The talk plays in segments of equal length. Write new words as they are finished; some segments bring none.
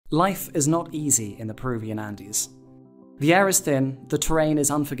Life is not easy in the Peruvian Andes. The air is thin, the terrain is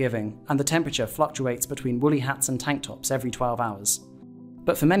unforgiving, and the temperature fluctuates between woolly hats and tank tops every 12 hours.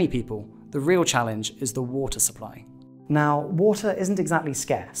 But for many people, the real challenge is the water supply. Now, water isn't exactly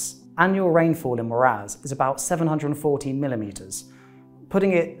scarce. Annual rainfall in Moraz is about 740 millimetres,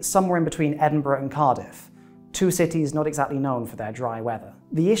 putting it somewhere in between Edinburgh and Cardiff, two cities not exactly known for their dry weather.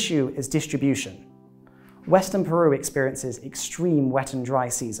 The issue is distribution. Western Peru experiences extreme wet and dry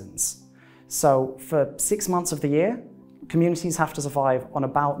seasons. So for 6 months of the year, communities have to survive on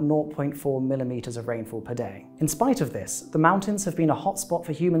about 0.4 millimetres of rainfall per day. In spite of this, the mountains have been a hotspot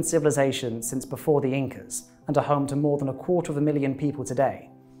for human civilization since before the Incas, and are home to more than 250,000 people today.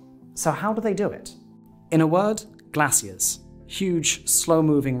 So how do they do it? In a word, glaciers. Huge,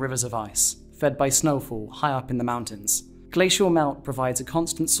 slow-moving rivers of ice, fed by snowfall high up in the mountains. Glacial melt provides a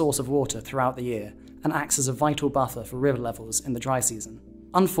constant source of water throughout the year and acts as a vital buffer for river levels in the dry season.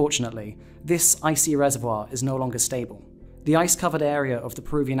 Unfortunately, this icy reservoir is no longer stable. The ice-covered area of the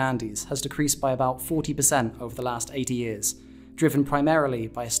Peruvian Andes has decreased by about 40% over the last 80 years, driven primarily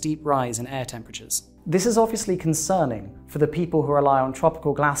by a steep rise in air temperatures. This is obviously concerning for the people who rely on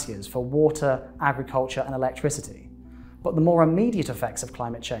tropical glaciers for water, agriculture, and electricity. But the more immediate effects of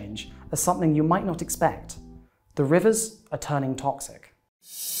climate change are something you might not expect. The rivers are turning toxic.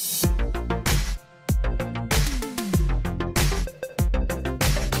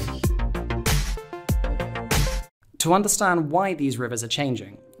 To understand why these rivers are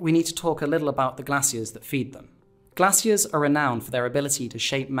changing, we need to talk a little about the glaciers that feed them. Glaciers are renowned for their ability to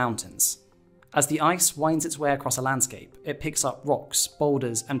shape mountains. As the ice winds its way across a landscape, it picks up rocks,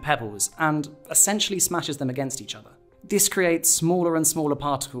 boulders, and pebbles, and essentially smashes them against each other. This creates smaller and smaller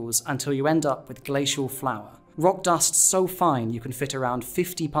particles until you end up with glacial flour. Rock dust so fine you can fit around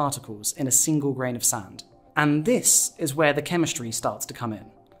 50 particles in a single grain of sand. And this is where the chemistry starts to come in.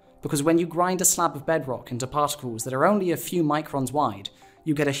 Because when you grind a slab of bedrock into particles that are only a few microns wide,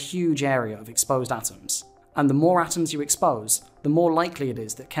 you get a huge area of exposed atoms. And the more atoms you expose, the more likely it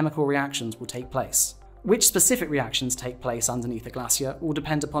is that chemical reactions will take place. Which specific reactions take place underneath a glacier will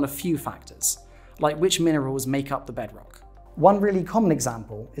depend upon a few factors, like which minerals make up the bedrock. One really common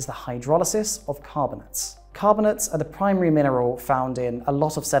example is the hydrolysis of carbonates. Carbonates are the primary mineral found in a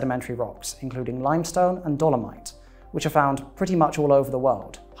lot of sedimentary rocks, including limestone and dolomite, which are found pretty much all over the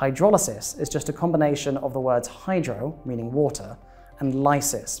world. Hydrolysis is just a combination of the words hydro, meaning water, and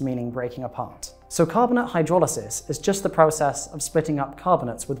lysis, meaning breaking apart. So carbonate hydrolysis is just the process of splitting up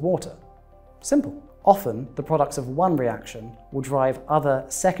carbonates with water. Simple. Often, the products of one reaction will drive other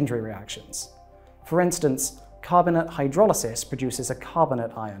secondary reactions. For instance, carbonate hydrolysis produces a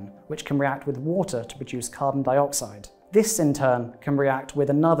carbonate ion, which can react with water to produce carbon dioxide. This, in turn, can react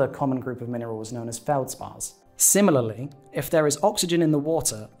with another common group of minerals known as feldspars. Similarly, if there is oxygen in the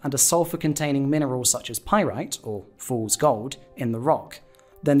water and a sulfur-containing mineral such as pyrite, or fool's gold, in the rock,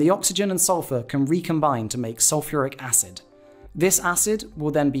 then the oxygen and sulfur can recombine to make sulfuric acid. This acid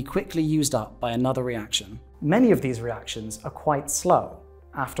will then be quickly used up by another reaction. Many of these reactions are quite slow.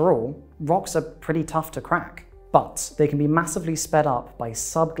 After all, rocks are pretty tough to crack. But they can be massively sped up by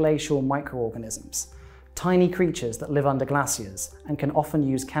subglacial microorganisms, tiny creatures that live under glaciers and can often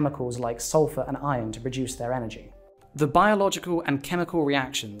use chemicals like sulfur and iron to produce their energy. The biological and chemical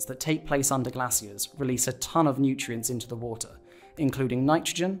reactions that take place under glaciers release a ton of nutrients into the water, including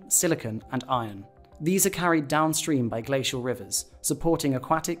nitrogen, silicon, and iron. These are carried downstream by glacial rivers, supporting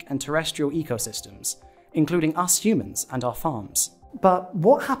aquatic and terrestrial ecosystems, including us humans and our farms. But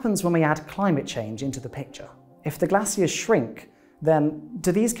what happens when we add climate change into the picture? If the glaciers shrink, then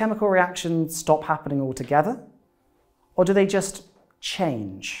do these chemical reactions stop happening altogether? Or do they just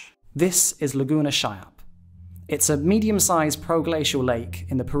change? This is Laguna Chayap. It's a medium-sized proglacial lake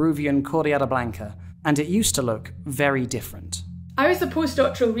in the Peruvian Cordillera Blanca, and it used to look very different. I was the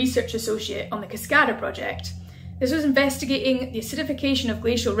postdoctoral research associate on the Cascada project. This was investigating the acidification of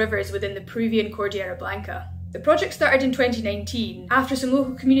glacial rivers within the Peruvian Cordillera Blanca. The project started in 2019 after some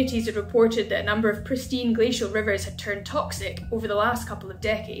local communities had reported that a number of pristine glacial rivers had turned toxic over the last couple of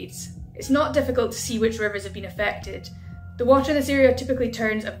decades. It's not difficult to see which rivers have been affected. The water in this area typically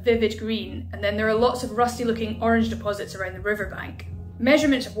turns a vivid green, and then there are lots of rusty-looking orange deposits around the riverbank.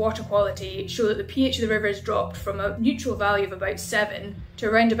 Measurements of water quality show that the pH of the rivers dropped from a neutral value of about 7 to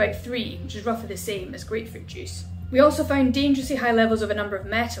around about 3, which is roughly the same as grapefruit juice. We also found dangerously high levels of a number of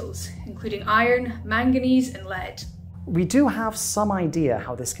metals, including iron, manganese, and lead. We do have some idea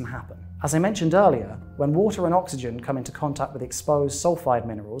how this can happen. As I mentioned earlier, when water and oxygen come into contact with exposed sulfide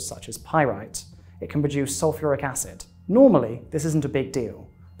minerals such as pyrite, it can produce sulfuric acid. Normally, this isn't a big deal,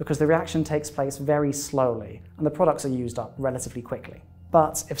 because the reaction takes place very slowly and the products are used up relatively quickly.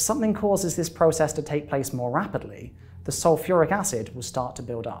 But if something causes this process to take place more rapidly, the sulfuric acid will start to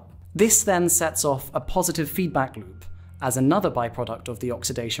build up. This then sets off a positive feedback loop, as another byproduct of the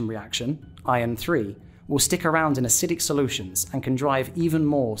oxidation reaction, iron 3, will stick around in acidic solutions and can drive even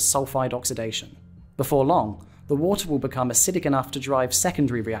more sulfide oxidation. Before long, the water will become acidic enough to drive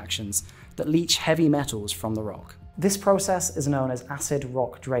secondary reactions that leach heavy metals from the rock. This process is known as acid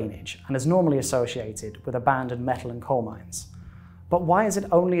rock drainage and is normally associated with abandoned metal and coal mines. But why is it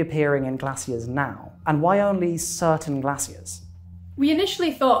only appearing in glaciers now? And why only certain glaciers? We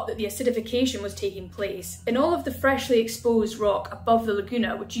initially thought that the acidification was taking place in all of the freshly exposed rock above the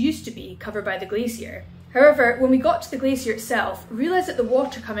laguna, which used to be covered by the glacier. However, when we got to the glacier itself, we realised that the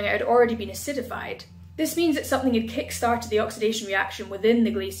water coming out had already been acidified. This means that something had kick-started the oxidation reaction within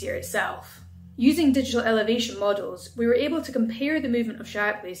the glacier itself. Using digital elevation models, we were able to compare the movement of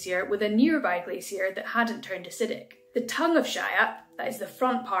Shayap Glacier with a nearby glacier that hadn't turned acidic. The tongue of Shayap, that is the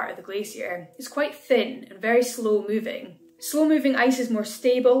front part of the glacier, is quite thin and very slow-moving. Slow-moving ice is more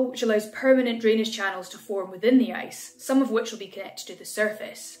stable, which allows permanent drainage channels to form within the ice, some of which will be connected to the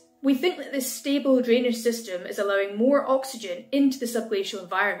surface. We think that this stable drainage system is allowing more oxygen into the subglacial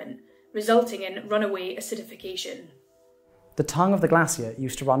environment, resulting in runaway acidification. The tongue of the glacier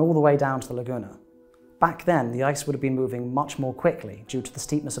used to run all the way down to the laguna. Back then, the ice would have been moving much more quickly due to the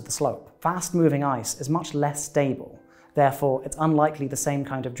steepness of the slope. Fast-moving ice is much less stable, therefore it's unlikely the same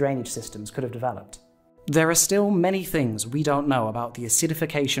kind of drainage systems could have developed. There are still many things we don't know about the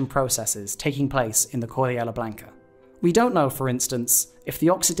acidification processes taking place in the Cordillera Blanca. We don't know, for instance, if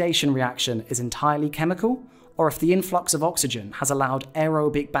the oxidation reaction is entirely chemical, or if the influx of oxygen has allowed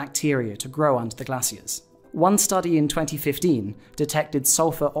aerobic bacteria to grow under the glaciers. One study in 2015 detected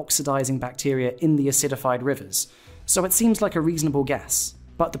sulfur oxidizing bacteria in the acidified rivers, so it seems like a reasonable guess.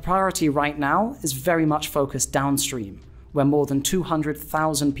 But the priority right now is very much focused downstream, where more than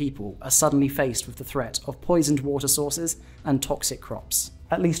 200,000 people are suddenly faced with the threat of poisoned water sources and toxic crops.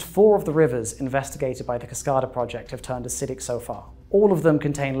 At least 4 of the rivers investigated by the Cascada project have turned acidic so far. All of them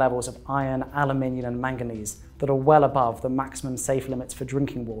contain levels of iron, aluminium and manganese that are well above the maximum safe limits for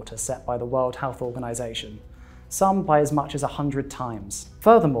drinking water set by the World Health Organization, some by as much as 100 times.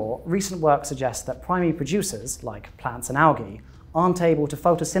 Furthermore, recent work suggests that primary producers, like plants and algae, aren't able to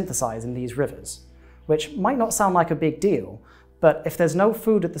photosynthesize in these rivers, which might not sound like a big deal, but if there's no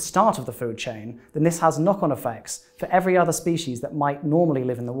food at the start of the food chain, then this has knock-on effects for every other species that might normally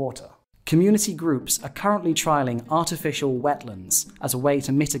live in the water. Community groups are currently trialling artificial wetlands as a way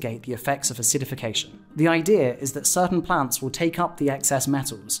to mitigate the effects of acidification. The idea is that certain plants will take up the excess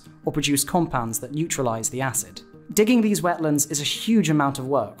metals or produce compounds that neutralize the acid. Digging these wetlands is a huge amount of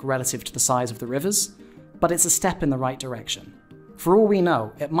work relative to the size of the rivers, but it's a step in the right direction. For all we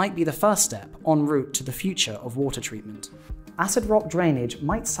know, it might be the first step en route to the future of water treatment. Acid rock drainage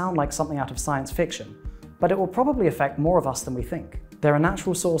might sound like something out of science fiction, but it will probably affect more of us than we think. There are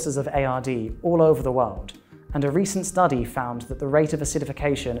natural sources of ARD all over the world, and a recent study found that the rate of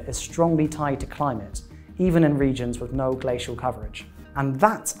acidification is strongly tied to climate, even in regions with no glacial coverage. And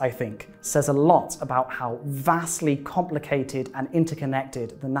that, I think, says a lot about how vastly complicated and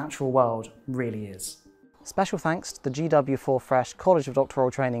interconnected the natural world really is. Special thanks to the GW4 Fresh College of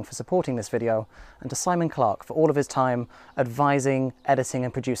Doctoral Training for supporting this video, and to Simon Clark for all of his time advising, editing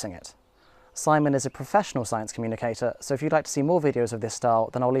and producing it. Simon is a professional science communicator, so if you'd like to see more videos of this style,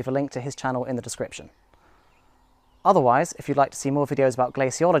 then I'll leave a link to his channel in the description. Otherwise, if you'd like to see more videos about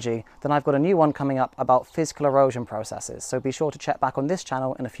glaciology, then I've got a new one coming up about physical erosion processes, so be sure to check back on this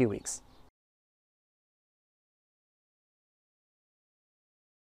channel in a few weeks.